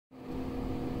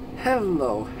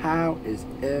Hello, how is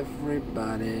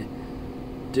everybody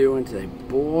doing today?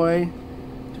 Boy,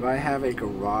 do I have a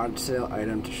garage sale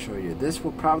item to show you. This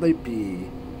will probably be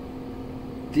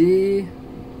the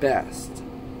best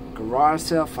garage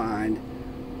sale find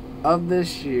of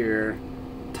this year.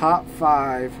 Top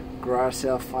 5 garage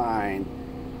sale find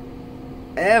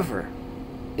ever.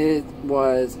 It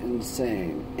was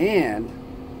insane, and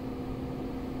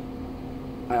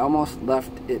I almost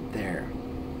left it there.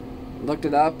 Looked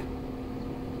it up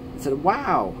and said,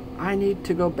 wow, I need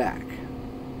to go back.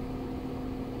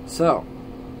 So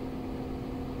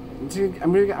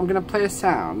I'm gonna play a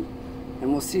sound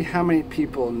and we'll see how many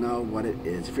people know what it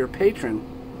is. If you're a patron,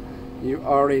 you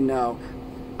already know.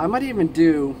 I might even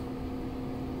do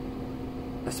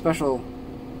a special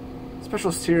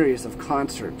series of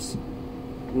concerts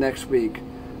next week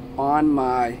on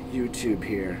my YouTube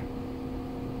here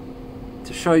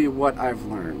to show you what I've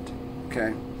learned.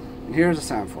 Okay? And here's a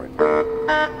sound for it.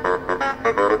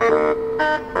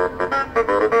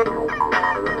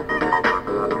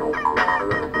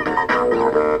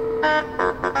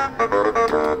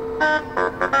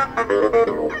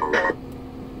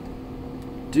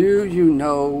 Do you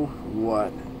know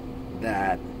what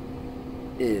that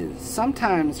is?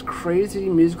 Sometimes crazy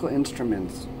musical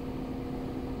instruments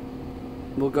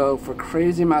will go for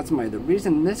crazy amounts of money. The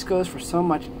reason this goes for so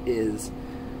much is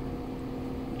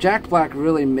Jack Black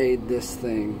really made this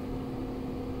thing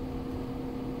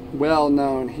well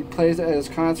known. He plays it at his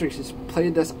concerts. He's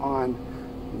played this on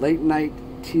late night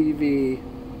TV.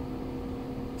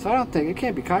 So I don't think it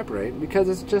can't be copyrighted because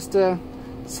it's just a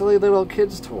silly little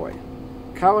kid's toy.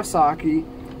 Kawasaki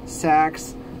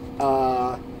SAX-A-BOOM.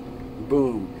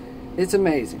 It's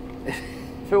amazing.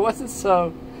 If it wasn't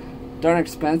so darn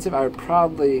expensive, I'd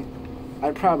probably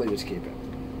just keep it.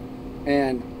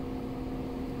 And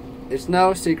it's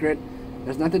no secret.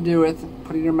 There's nothing to do with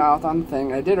putting your mouth on the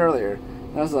thing. I did earlier.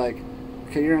 And I was like,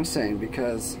 okay, you're insane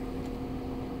because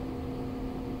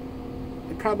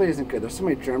it probably isn't good. There's so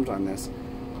many germs on this.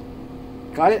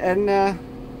 Got it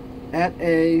at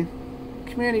a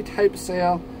community type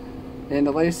sale, and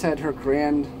the lady said her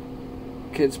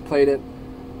grandkids played it.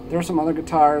 There were some other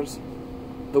guitars,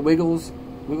 the Wiggles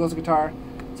guitar,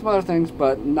 some other things,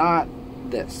 but not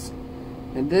this.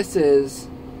 And this is,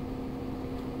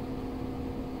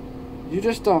 you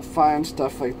just don't find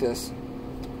stuff like this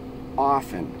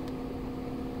often.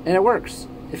 And it works.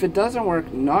 If it doesn't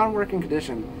work, non-working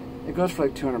condition, it goes for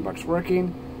like $200.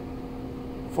 Working,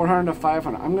 $400 to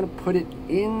 $500. I'm gonna put it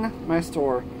in my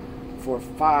store for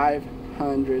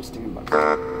 $500 stinking bucks.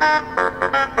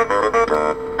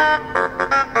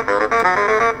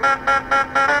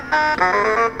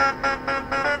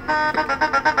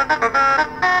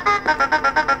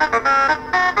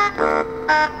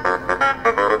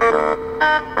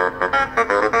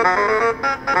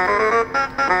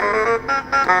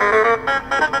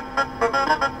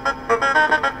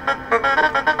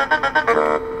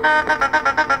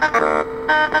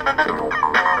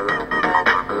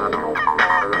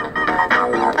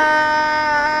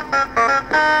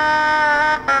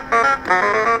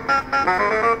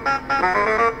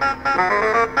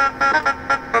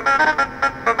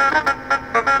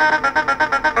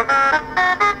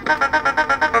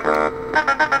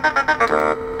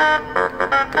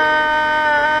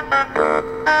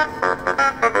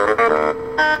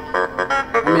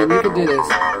 I mean, you could do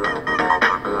this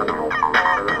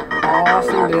all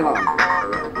single day long.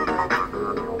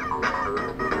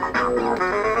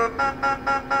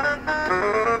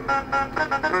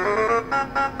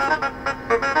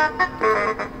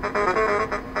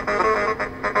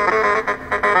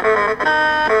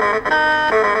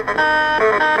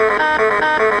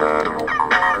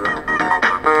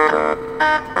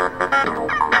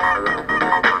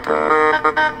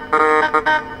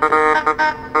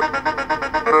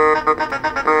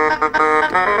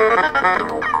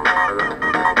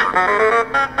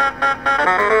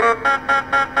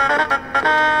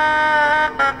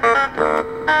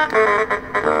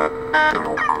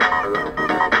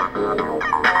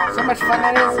 So much fun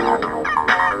that is.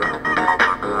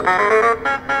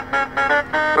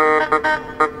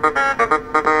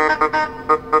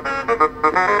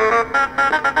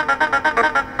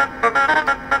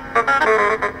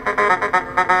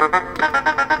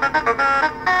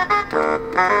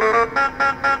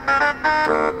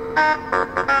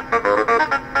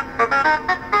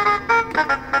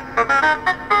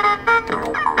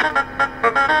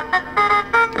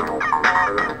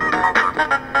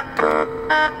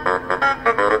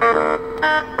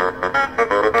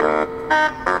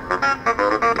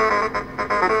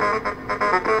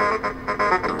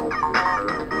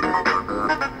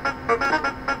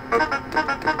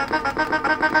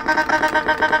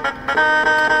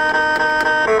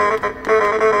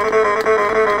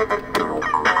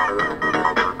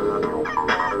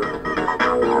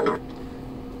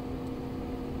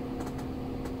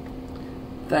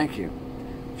 Thank you.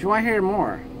 If you want to hear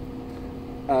more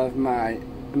of my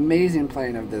amazing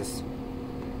playing of this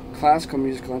classical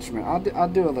musical instrument, I'll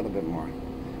do a little bit more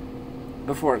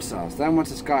before it sells. Then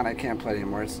once it's gone, I can't play it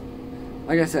anymore. It's,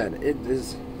 like I said, it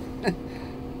is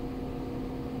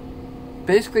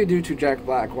basically due to Jack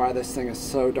Black why this thing is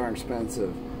so darn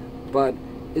expensive. But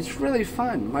it's really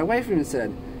fun. My wife even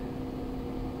said,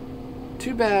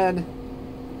 too bad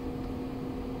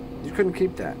you couldn't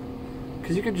keep that,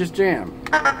 because you could just jam.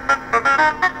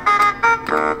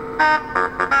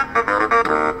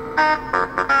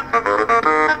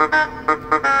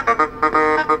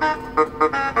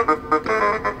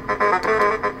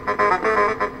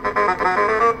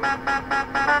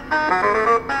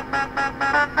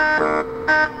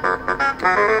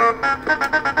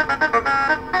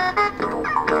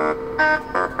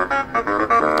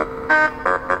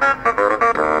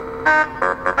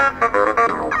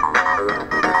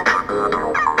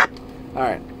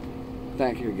 Alright,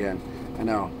 thank you again. I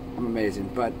know, I'm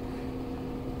amazing, but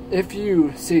if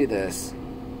you see this,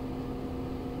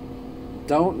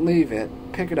 don't leave it,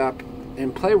 pick it up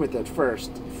and play with it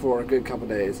first for a good couple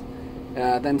days,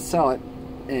 then sell it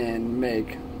and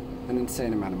make an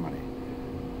insane amount of money.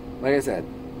 Like I said,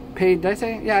 did I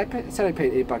say? Yeah, I said I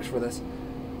paid $8 for this.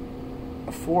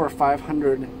 A $400 or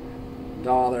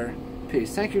 $500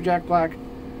 piece. Thank you, Jack Black.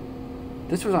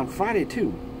 This was on Friday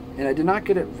too, and I did not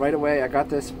get it right away. I got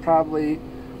this probably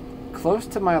close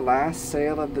to my last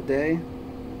sale of the day.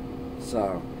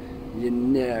 So, you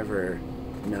never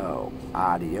know.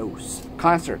 Adios.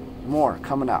 Concert, more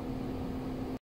coming up.